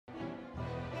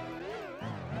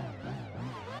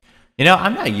You know,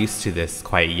 I'm not used to this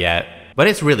quite yet, but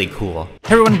it's really cool.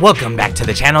 Hey everyone, welcome back to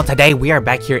the channel. Today we are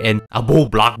back here in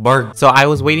Bloxburg. So I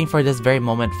was waiting for this very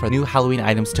moment for new Halloween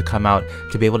items to come out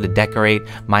to be able to decorate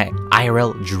my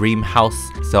IRL dream house.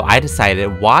 So I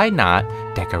decided, why not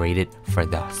decorate it for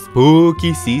the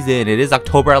spooky season? It is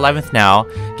October 11th now,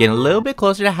 getting a little bit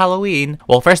closer to Halloween.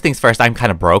 Well, first things first, I'm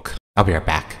kind of broke. I'll be right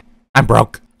back. I'm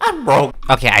broke.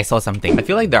 Okay, I saw something. I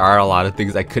feel like there are a lot of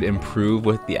things I could improve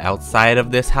with the outside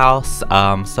of this house.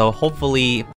 So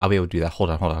hopefully I'll be able to do that. Hold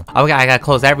on. Oh, I gotta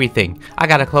close everything.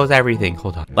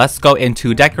 Hold on. Let's go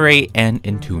into decorate and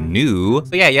into new.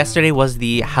 So yeah, yesterday was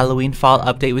the Halloween fall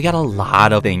update. We got a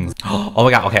lot of things. Oh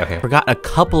my god, okay. Forgot a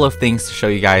couple of things to show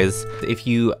you guys. If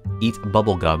you eat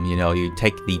bubble gum, you know, you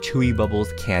take the Chewy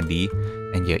Bubbles candy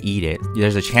and you eat it,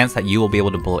 there's a chance that you will be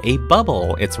able to blow a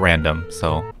bubble. It's random,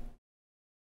 so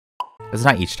it's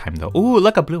not each time though. Ooh,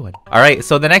 look, a blue one. All right,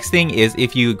 so the next thing is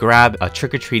if you grab a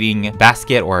trick-or-treating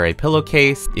basket or a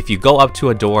pillowcase, if you go up to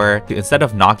a door, instead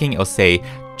of knocking, it'll say,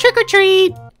 trick or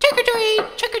treat, trick or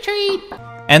treat, trick or treat.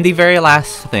 And the very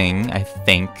last thing, I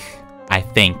think,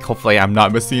 hopefully I'm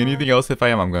not missing anything else. If I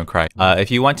am, I'm gonna cry.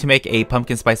 If you want to make a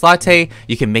pumpkin spice latte,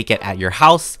 you can make it at your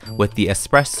house with the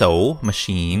espresso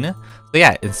machine. So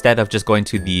yeah, instead of just going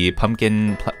to the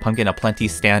pumpkin aplenty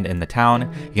stand in the town,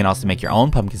 you can also make your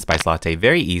own pumpkin spice latte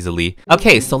very easily.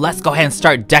 Okay, so let's go ahead and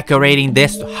start decorating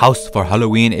this house for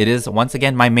Halloween. It is once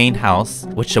again my main house.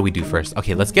 What shall we do first?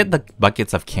 Okay, let's get the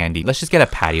buckets of candy. Let's just get a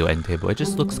patio end table. It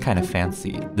just looks kind of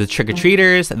fancy. The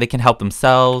trick-or-treaters, they can help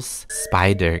themselves.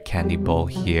 Spider candy bowl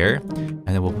here. And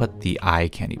then we'll put the eye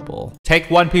candy bowl. Take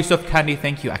one piece of candy,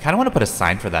 thank you. I kind of want to put a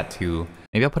sign for that too.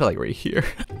 Maybe I'll put it like right here.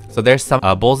 So there's some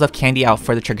bowls of candy out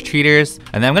for the trick-or-treaters.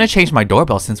 And then I'm going to change my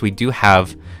doorbell since we do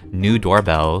have new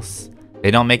doorbells.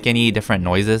 They don't make any different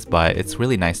noises, but it's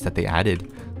really nice that they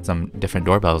added some different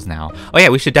doorbells now. Oh yeah,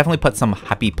 we should definitely put some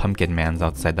happy pumpkin mans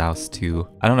outside the house too.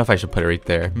 I don't know if I should put it right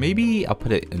there. Maybe I'll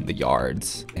put it in the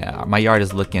yards. Yeah, my yard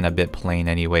is looking a bit plain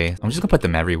anyway. I'm just gonna put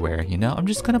them everywhere, you know? I'm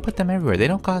just gonna put them everywhere. They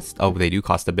don't cost... Oh, they do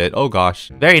cost a bit. Oh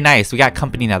gosh. Very nice. We got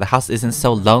company now. The house isn't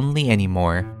so lonely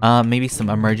anymore. Maybe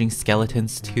some emerging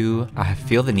skeletons too. I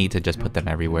feel the need to just put them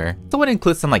everywhere. So I would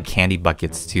include some like candy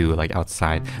buckets too, like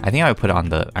outside. I think I would put it on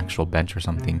the actual bench or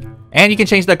something. And you can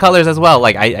change the colors as well.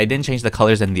 Like I didn't change the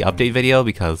colors in the update video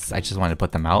because I just wanted to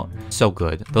put them out. So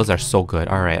good. Those are so good.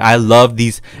 All right, I love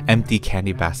these empty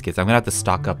candy baskets. I'm gonna have to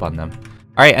stock up on them.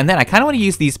 All right, and then I kind of want to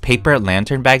use these paper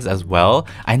lantern bags as well.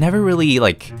 I never really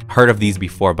like heard of these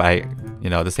before, but you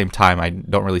know, at the same time, I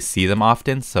don't really see them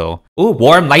often, so... Ooh,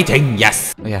 warm lighting,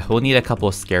 yes! Yeah, we'll need a couple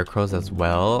of scarecrows as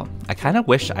well. I kind of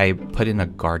wish I put in a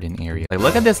garden area. Like,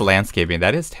 look at this landscaping.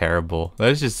 That is terrible. That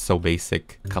is just so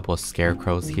basic. A couple of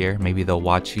scarecrows here. Maybe they'll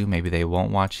watch you. Maybe they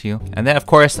won't watch you. And then, of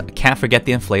course, can't forget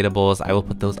the inflatables. I will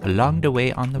put those along the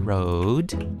way on the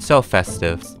road. So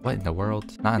festive. What in the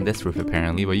world? Not on this roof,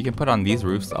 apparently, but you can put on these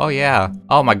roofs. Oh, yeah.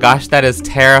 Oh my gosh, that is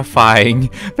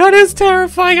terrifying. That is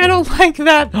terrifying. I don't like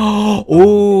that.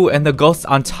 Oh, and the ghosts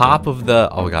on top of the...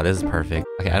 Oh my god, this is perfect.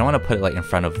 Okay, I don't want to put it like in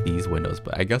front of these windows,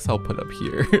 but I guess I'll put it up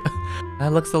here.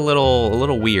 That looks a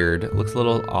little weird. It looks a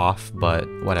little off, but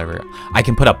whatever. I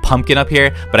can put a pumpkin up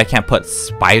here, but I can't put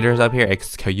spiders up here.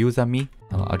 Excuse me.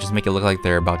 I'll just make it look like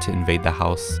they're about to invade the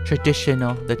house.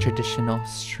 The traditional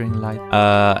string light.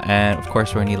 And of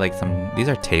course we're gonna need like some, these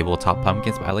are tabletop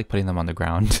pumpkins, but I like putting them on the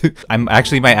ground. I'm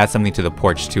actually might add something to the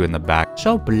porch too in the back.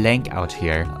 So blank out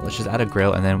here. Let's just add a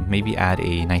grill and then maybe add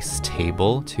a nice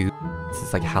table too. This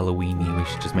is like Halloween-y. We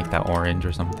should just make that orange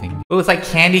or something. Oh, it's like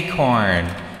candy corn.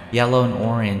 Yellow and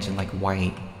orange and like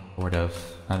white, sort of.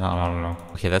 I don't know.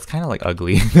 Okay, that's kind of like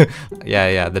ugly.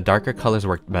 yeah, the darker colors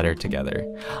work better together.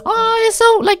 Oh, it's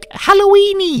so like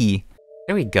Halloween-y.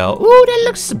 There we go. Ooh, that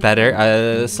looks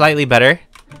better. Slightly better.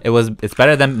 It's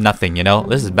better than nothing, you know?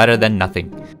 This is better than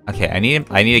nothing. Okay, I need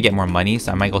to get more money,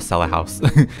 so I might go sell a house.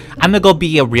 I'm gonna go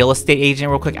be a real estate agent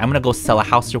real quick. I'm gonna go sell a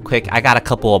house real quick. I got a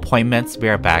couple appointments. Be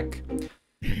right back.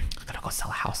 I'm gonna go sell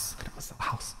a house.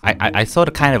 I sold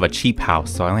a kind of a cheap house,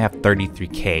 so I only have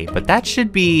 33K, but that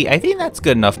should be, I think that's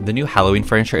good enough. The new Halloween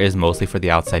furniture is mostly for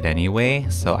the outside anyway,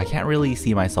 so I can't really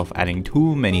see myself adding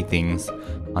too many things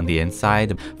on the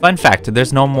inside. Fun fact,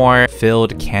 there's no more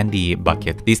filled candy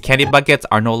bucket. These candy buckets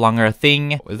are no longer a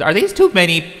thing. Are these too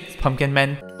many pumpkin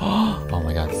men? Oh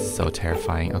my god, so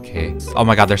terrifying. Okay. Oh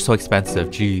my god, they're so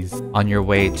expensive. Jeez. On your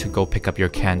way to go pick up your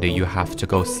candy, you have to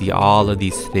go see all of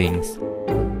these things.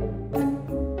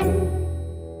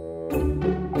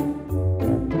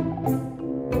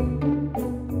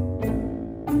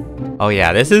 Oh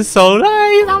yeah, this is so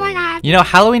nice. Oh my god. You know,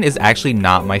 Halloween is actually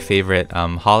not my favorite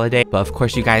holiday, but of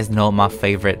course you guys know my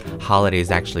favorite holiday is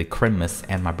actually Christmas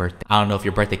and my birthday. I don't know if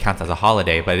your birthday counts as a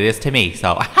holiday, but it is to me,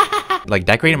 so like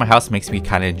decorating my house makes me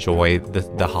kind of enjoy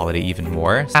the holiday even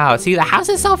more. Wow, see, the house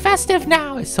is so festive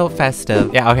now. It's so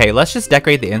festive. Yeah, okay, let's just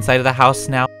decorate the inside of the house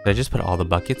now. Did I just put all the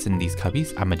buckets in these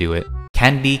cubbies? I'm gonna do it.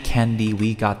 Candy, candy,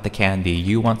 we got the candy.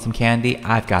 You want some candy?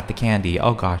 I've got the candy.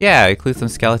 Oh gosh. Yeah, include some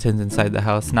skeletons inside the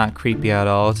house. Not creepy at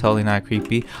all. Totally not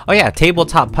creepy. Oh yeah,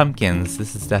 tabletop pumpkins.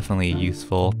 This is definitely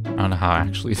useful. I don't know how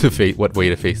actually to face what way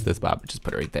to face this, but I'll just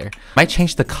put it right there. Might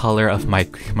change the color of my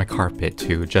carpet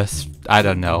too. Just, I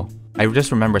don't know. I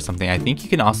just remember something. I think you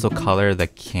can also color the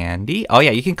candy. Oh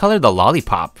yeah, you can color the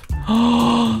lollipop.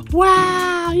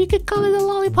 Wow, you can color the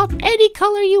lollipop any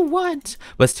color you want.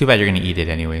 But it's too bad you're gonna eat it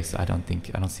anyway, so I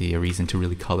don't see a reason to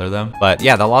really color them. But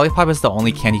yeah, the lollipop is the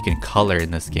only candy you can color in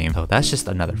this game. So that's just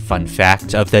another fun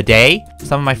fact of the day.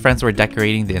 Some of my friends were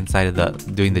decorating the inside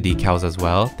of doing the decals as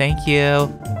well. Thank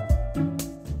you.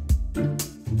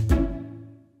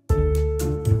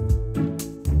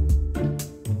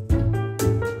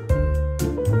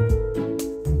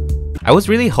 I was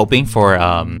really hoping for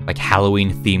like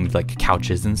Halloween themed like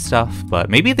couches and stuff, but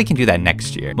maybe they can do that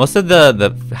next year. Most of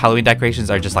the Halloween decorations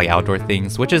are just like outdoor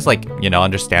things, which is like, you know,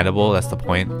 understandable. That's the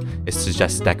point, is to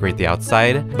just decorate the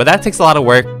outside. But that takes a lot of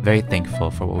work. Very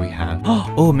thankful for what we have.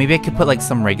 Oh, maybe I could put like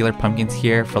some regular pumpkins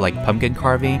here for like pumpkin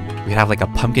carving. We could have like a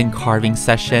pumpkin carving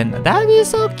session. That'd be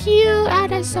so cute. Ah,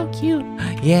 that's so cute.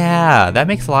 Yeah, that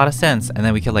makes a lot of sense. And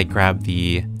then we could like grab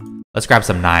the... Let's grab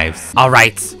some knives. All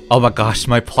right. Oh my gosh,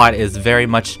 my plot is very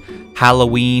much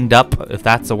Halloweened up. If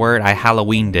that's a word, I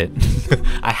Halloweened it.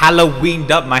 I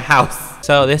Halloweened up my house.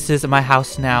 So this is my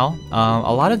house now.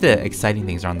 A lot of the exciting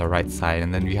things are on the right side,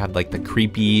 and then you have like the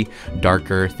creepy,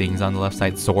 darker things on the left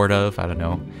side, sort of. I don't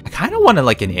know. I kind of wanted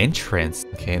like an entrance.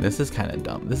 Okay, this is kind of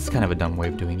dumb. This is kind of a dumb way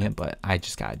of doing it, but I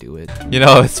just gotta do it. You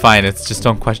know, it's fine. It's just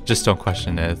don't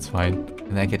question it. It's fine.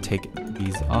 And then I could take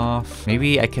these off.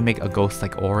 Maybe I can make a ghost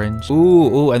like orange.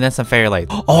 Ooh, and then some fairy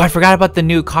lights. Oh, I forgot about the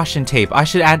new caution tape. I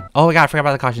should add... Oh my god, I forgot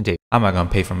about the caution tape. I'm not gonna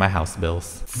pay for my house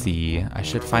bills. Let's see, I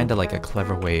should find a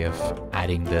clever way of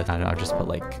adding this. I don't know, I'll just put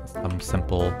like some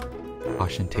simple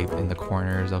caution tape in the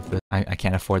corners of the... I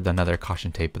can't afford another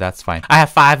caution tape, but that's fine. I have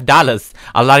 $5.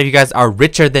 A lot of you guys are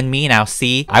richer than me now,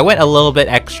 see? I went a little bit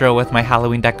extra with my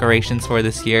Halloween decorations for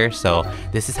this year, so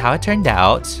this is how it turned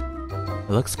out.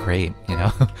 It looks great, you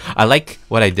know? I like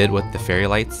what I did with the fairy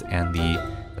lights and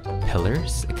the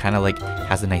pillars. It kind of like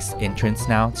has a nice entrance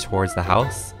now towards the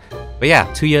house. But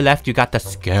yeah, to your left, you got the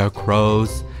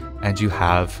scarecrows, and you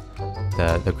have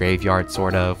the graveyard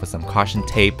sort of with some caution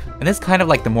tape. And it's kind of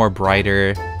like the more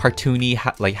brighter, cartoony,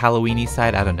 like Halloween-y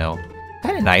side. I don't know.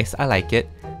 Kind of nice. I like it.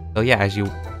 So yeah, as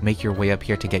you make your way up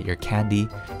here to get your candy,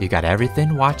 you got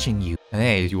everything watching you. And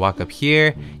then you walk up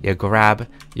here, you grab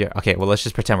your... Okay, well, let's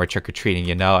just pretend we're trick-or-treating,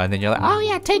 you know? And then you're like, oh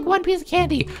yeah, take one piece of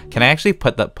candy. Can I actually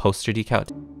put the poster decal?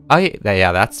 Oh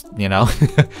yeah, that's, you know,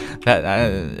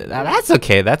 that's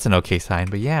okay. That's an okay sign,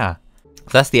 but yeah.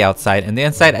 So that's the outside. And the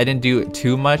inside, I didn't do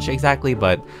too much exactly,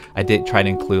 but I did try to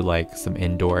include like some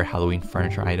indoor Halloween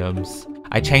furniture items.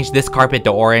 I changed this carpet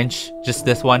to orange, just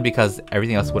this one, because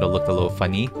everything else would have looked a little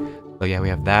funny. So yeah, we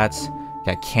have that.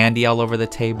 Got candy all over the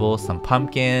table, some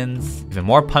pumpkins, even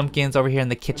more pumpkins over here in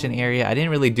the kitchen area. I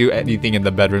didn't really do anything in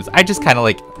the bedrooms. I just kind of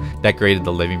like decorated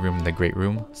the living room and the great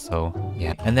room. So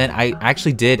yeah. And then I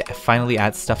actually did finally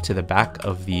add stuff to the back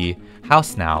of the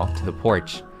house now, to the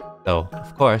porch. So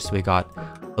of course we got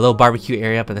a little barbecue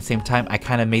area, but at the same time I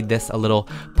kind of made this a little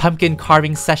pumpkin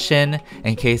carving session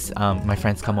in case my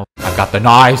friends come over. I've got the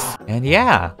knives. And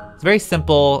yeah, it's very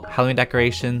simple Halloween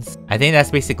decorations. I think that's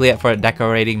basically it for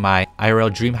decorating my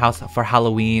IRL dream house for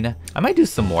Halloween. I might do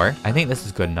some more. I think this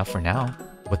is good enough for now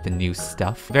with the new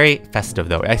stuff. Very festive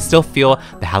though. I still feel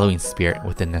the Halloween spirit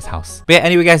within this house. But yeah,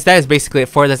 anyway guys, that is basically it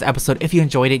for this episode. If you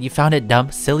enjoyed it, you found it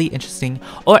dumb, silly, interesting,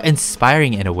 or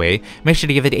inspiring in a way, make sure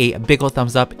to give it a big old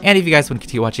thumbs up. And if you guys want to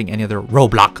continue watching any other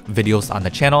Roblox videos on the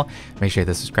channel, make sure to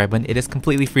hit the subscribe button. It is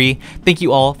completely free. Thank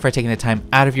you all for taking the time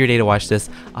out of your day to watch this.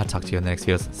 I'll talk to you in the next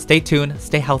videos. Stay tuned,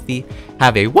 stay healthy,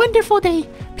 have a wonderful day.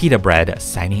 Pita Bread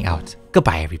signing out.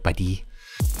 Goodbye everybody.